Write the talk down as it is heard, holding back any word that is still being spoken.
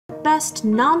best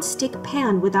non-stick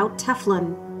pan without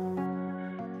Teflon.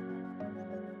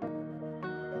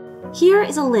 Here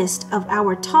is a list of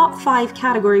our top 5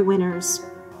 category winners.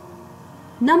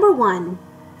 Number 1,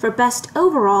 for best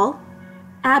overall,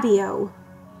 Abbio.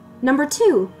 Number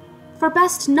 2, for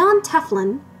best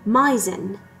non-teflon,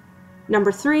 Misen.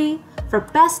 Number 3, for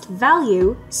best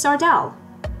value, Sardel.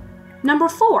 Number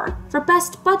 4, for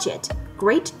best budget,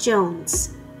 Great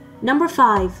Jones. Number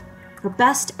 5, for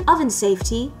best oven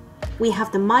safety, we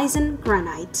have the Misen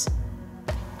Granite.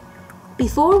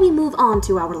 Before we move on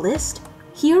to our list,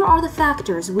 here are the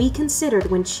factors we considered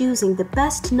when choosing the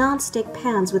best non-stick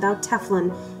pans without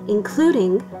Teflon,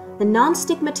 including the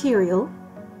non-stick material,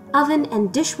 oven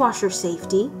and dishwasher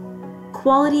safety,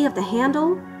 quality of the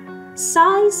handle,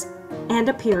 size, and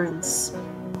appearance.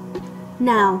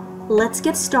 Now, let's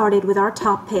get started with our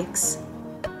top picks.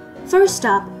 First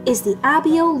up is the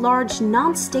Abbio large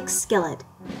non-stick skillet.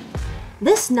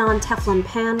 This non-Teflon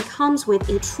pan comes with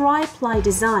a tri-ply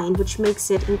design which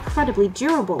makes it incredibly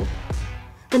durable.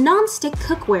 The non-stick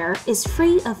cookware is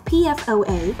free of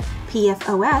PFOA,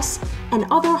 PFOS, and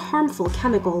other harmful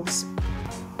chemicals.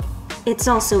 It's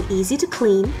also easy to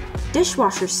clean,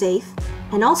 dishwasher safe,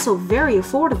 and also very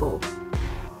affordable.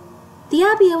 The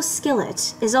Abbio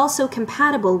skillet is also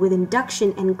compatible with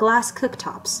induction and glass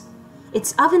cooktops.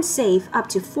 It's oven safe up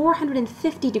to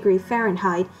 450 degrees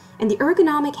Fahrenheit, and the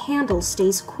ergonomic handle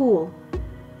stays cool.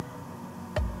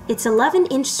 Its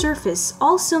 11-inch surface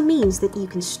also means that you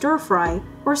can stir-fry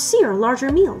or sear larger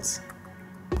meals.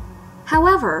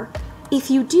 However, if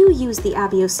you do use the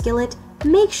Abbio skillet,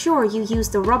 make sure you use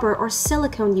the rubber or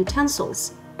silicone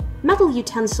utensils. Metal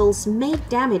utensils may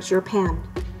damage your pan.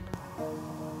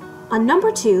 On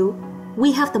number 2,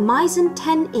 we have the Misen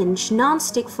 10-inch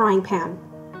non-stick frying pan.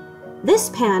 This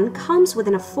pan comes with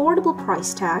an affordable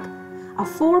price tag, a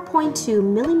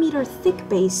 4.2mm thick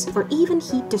base for even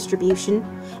heat distribution,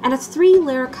 and a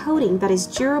 3-layer coating that is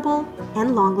durable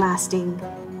and long-lasting.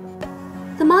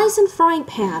 The Misen frying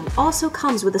pan also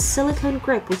comes with a silicone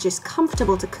grip which is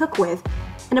comfortable to cook with,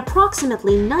 and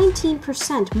approximately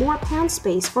 19% more pan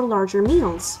space for larger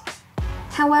meals.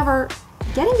 However,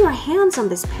 getting your hands on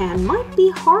this pan might be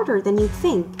harder than you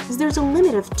think, as there's a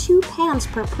limit of 2 pans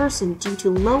per person due to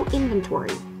low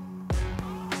inventory.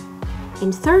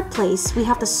 In third place, we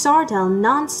have the Sardel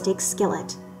non-stick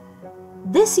skillet.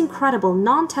 This incredible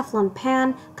non-Teflon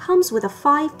pan comes with a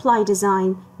 5-ply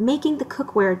design, making the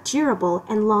cookware durable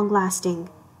and long-lasting.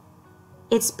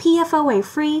 It's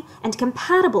PFOA-free and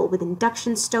compatible with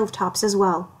induction stovetops as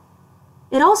well.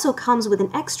 It also comes with an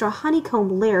extra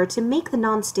honeycomb layer to make the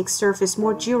non-stick surface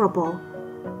more durable.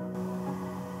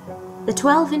 The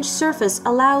 12-inch surface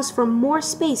allows for more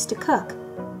space to cook,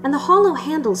 and the hollow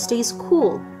handle stays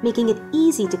cool, making it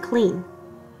easy to clean.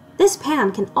 This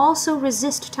pan can also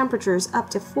resist temperatures up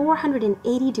to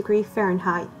 480 degrees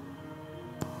Fahrenheit.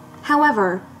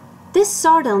 However, this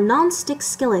Sardel non-stick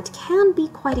skillet can be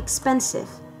quite expensive.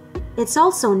 It's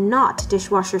also not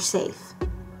dishwasher safe.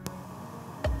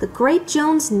 The Great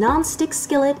Jones non-stick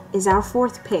skillet is our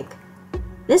 4th pick.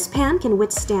 This pan can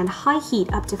withstand high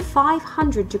heat up to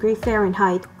 500 degrees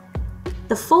Fahrenheit.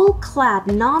 The full-clad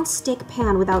non-stick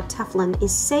pan without Teflon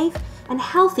is safe and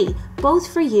healthy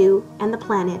both for you and the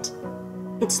planet.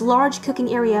 Its large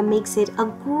cooking area makes it a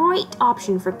great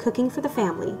option for cooking for the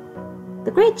family.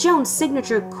 The Great Jones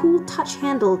signature cool touch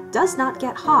handle does not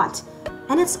get hot,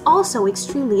 and it's also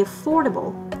extremely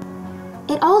affordable.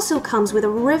 It also comes with a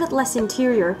rivetless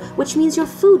interior, which means your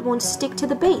food won't stick to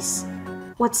the base.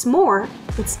 What's more,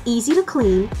 it's easy to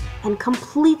clean and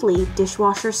completely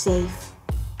dishwasher safe.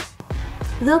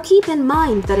 Though keep in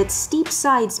mind that its steep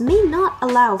sides may not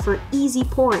allow for easy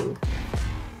pouring.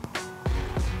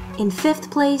 In 5th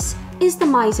place is the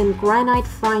Misen Granite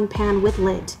Frying Pan with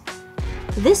Lid.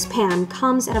 This pan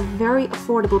comes at a very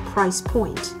affordable price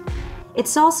point.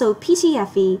 It's also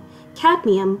PTFE,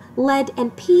 cadmium, lead,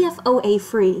 and PFOA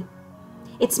free.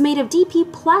 It's made of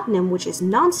DP Platinum, which is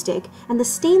non-stick, and the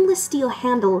stainless steel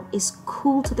handle is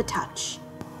cool to the touch.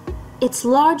 Its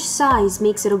large size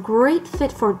makes it a great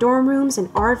fit for dorm rooms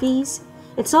and RVs.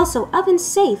 It's also oven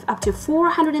safe up to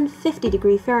 450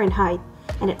 degrees Fahrenheit,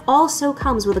 and it also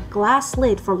comes with a glass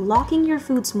lid for locking your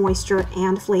food's moisture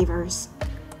and flavors.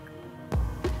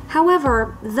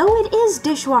 However, though it is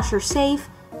dishwasher safe,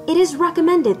 it is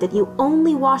recommended that you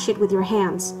only wash it with your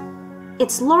hands.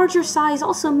 Its larger size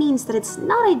also means that it's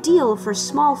not ideal for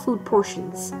small food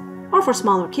portions, or for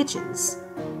smaller kitchens.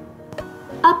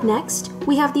 Up next,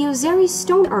 we have the Ozeri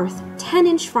Stone Earth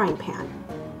 10-inch frying pan.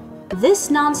 This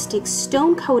non-stick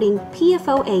stone-coating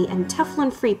PFOA and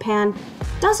Teflon-free pan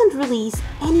doesn't release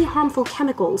any harmful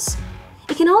chemicals.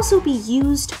 It can also be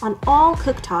used on all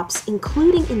cooktops,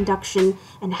 including induction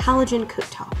and halogen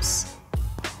cooktops.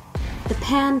 The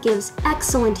pan gives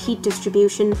excellent heat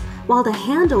distribution, while the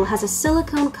handle has a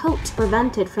silicone coat to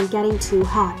prevent it from getting too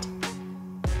hot.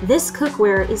 This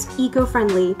cookware is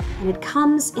eco-friendly, and it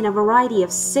comes in a variety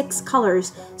of 6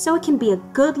 colors, so it can be a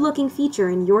good-looking feature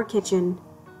in your kitchen.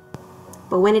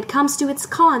 But when it comes to its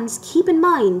cons, keep in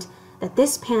mind that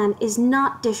this pan is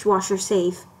not dishwasher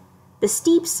safe. The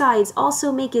steep sides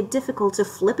also make it difficult to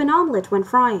flip an omelet when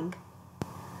frying.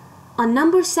 On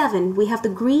number 7, we have the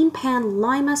GreenPan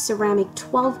Lima ceramic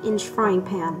 12-inch frying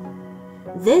pan.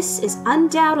 This is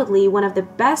undoubtedly one of the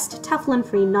best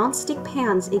Teflon-free non-stick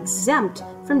pans exempt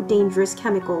from dangerous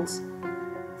chemicals.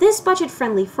 This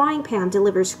budget-friendly frying pan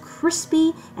delivers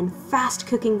crispy and fast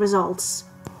cooking results.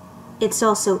 It's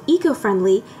also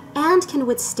eco-friendly and can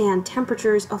withstand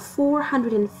temperatures of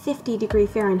 450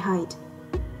 degrees Fahrenheit.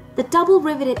 The double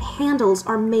riveted handles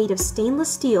are made of stainless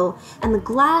steel, and the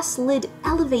glass lid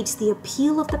elevates the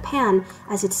appeal of the pan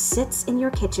as it sits in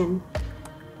your kitchen.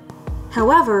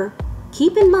 However,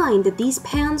 keep in mind that these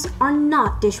pans are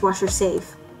not dishwasher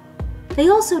safe. They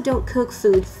also don't cook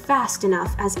food fast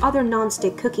enough as other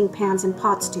non-stick cooking pans and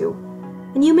pots do,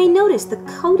 and you may notice the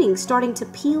coating starting to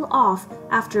peel off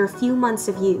after a few months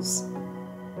of use.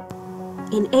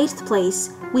 In 8th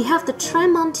place, we have the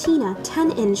Tramontina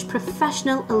 10-inch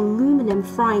professional aluminum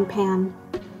frying pan.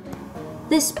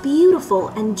 This beautiful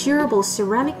and durable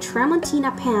ceramic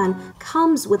Tramontina pan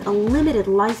comes with a limited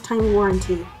lifetime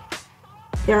warranty.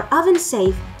 They're oven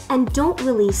safe and don't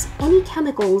release any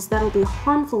chemicals that will be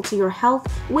harmful to your health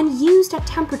when used at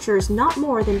temperatures not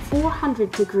more than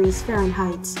 400 degrees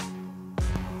Fahrenheit.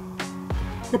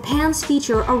 The pans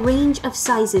feature a range of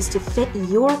sizes to fit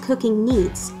your cooking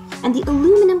needs, and the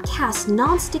aluminum cast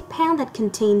non-stick pan that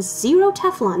contains zero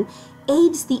Teflon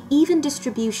aids the even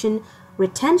distribution,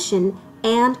 retention,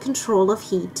 and control of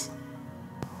heat.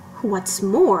 What's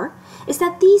more is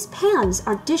that these pans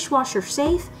are dishwasher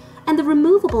safe, and the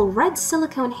removable red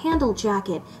silicone handle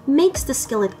jacket makes the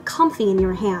skillet comfy in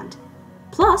your hand.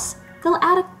 Plus, they'll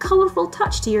add a colorful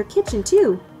touch to your kitchen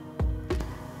too.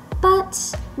 But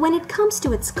when it comes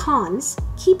to its cons,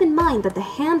 keep in mind that the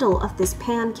handle of this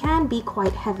pan can be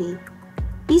quite heavy.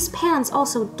 These pans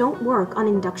also don't work on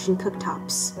induction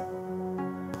cooktops.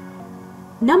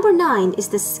 Number 9 is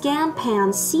the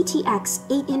ScanPan CTX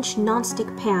 8-inch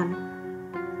nonstick pan.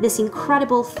 This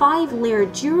incredible 5-layer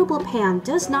durable pan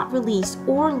does not release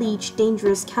or leach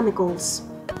dangerous chemicals.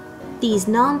 These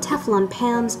non-Teflon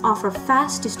pans offer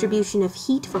fast distribution of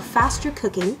heat for faster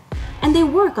cooking, and they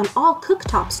work on all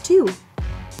cooktops too.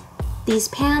 These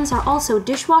pans are also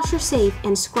dishwasher safe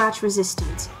and scratch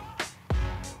resistant.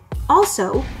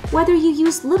 Also, whether you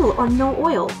use little or no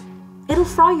oil, it'll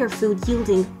fry your food,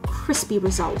 yielding crispy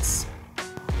results.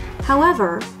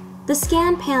 However, the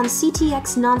ScanPan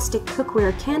CTX nonstick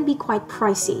cookware can be quite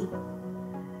pricey.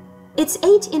 Its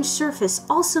 8-inch surface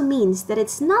also means that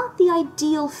it's not the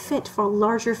ideal fit for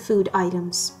larger food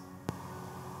items.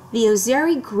 The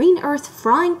Ozeri Green Earth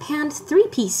Frying Pan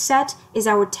 3-piece set is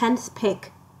our 10th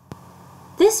pick.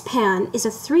 This pan is a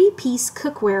 3-piece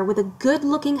cookware with a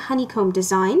good-looking honeycomb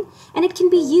design, and it can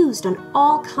be used on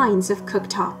all kinds of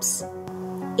cooktops.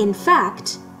 In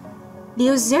fact, the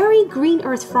Ozeri Green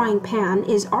Earth Frying Pan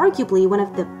is arguably one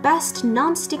of the best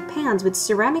non-stick pans with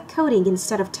ceramic coating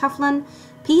instead of Teflon,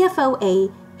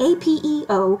 PFOA,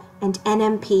 APEO, and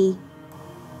NMP.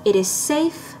 It is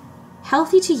safe,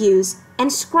 healthy to use,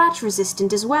 and scratch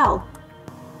resistant as well.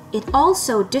 It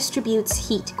also distributes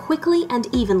heat quickly and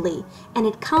evenly, and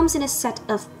it comes in a set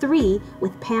of 3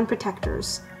 with pan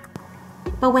protectors.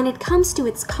 But when it comes to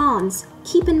its cons,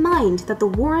 keep in mind that the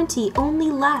warranty only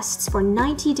lasts for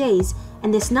 90 days,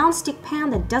 and this non-stick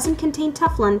pan that doesn't contain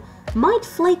Teflon might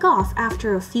flake off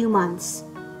after a few months.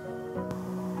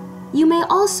 You may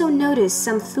also notice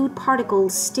some food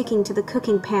particles sticking to the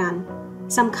cooking pan.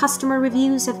 Some customer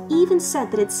reviews have even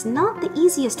said that it's not the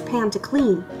easiest pan to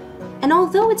clean, and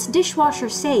although it's dishwasher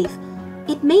safe,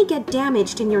 it may get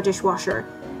damaged in your dishwasher,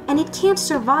 and it can't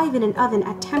survive in an oven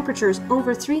at temperatures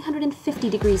over 350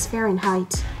 degrees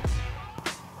Fahrenheit.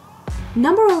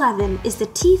 Number 11 is the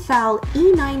T-Fal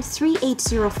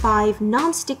E93805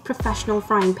 Non-Stick Professional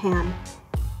Frying Pan.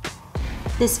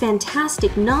 This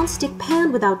fantastic non-stick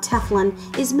pan without Teflon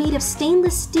is made of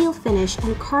stainless steel finish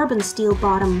and carbon steel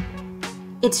bottom.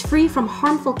 It's free from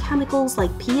harmful chemicals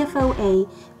like PFOA,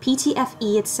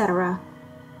 PTFE, etc.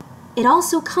 It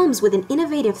also comes with an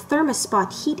innovative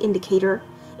thermospot heat indicator.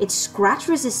 It's scratch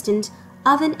resistant,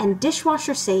 oven and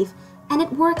dishwasher safe, and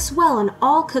it works well on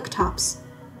all cooktops.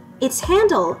 Its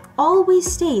handle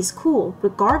always stays cool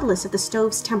regardless of the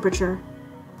stove's temperature.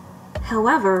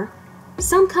 However,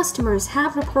 some customers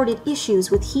have reported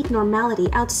issues with heat normality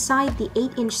outside the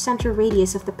 8-inch center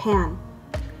radius of the pan.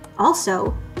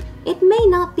 Also, it may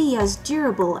not be as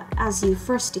durable as you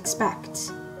first expect.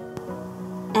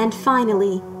 And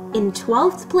finally, in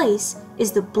 12th place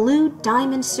is the Blue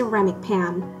Diamond Ceramic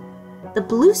Pan. The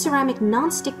blue ceramic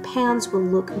non-stick pans will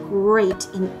look great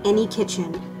in any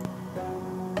kitchen.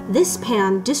 This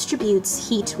pan distributes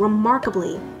heat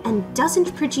remarkably and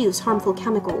doesn't produce harmful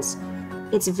chemicals.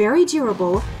 It's very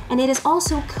durable, and it is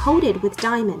also coated with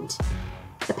diamond.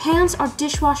 The pans are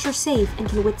dishwasher safe and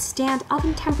can withstand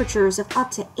oven temperatures of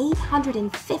up to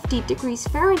 850 degrees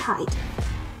Fahrenheit.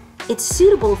 It's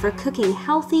suitable for cooking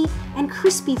healthy and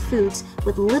crispy foods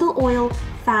with little oil,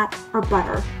 fat, or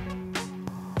butter.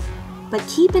 But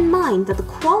keep in mind that the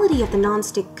quality of the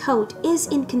nonstick coat is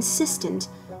inconsistent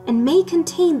and may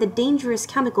contain the dangerous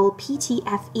chemical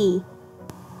PTFE.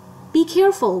 Be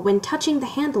careful when touching the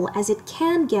handle as it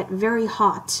can get very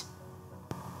hot.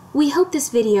 We hope this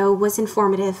video was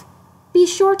informative. Be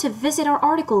sure to visit our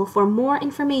article for more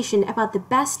information about the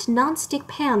best non-stick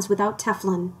pans without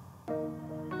Teflon.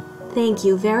 Thank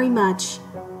you very much.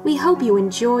 We hope you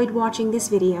enjoyed watching this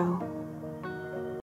video.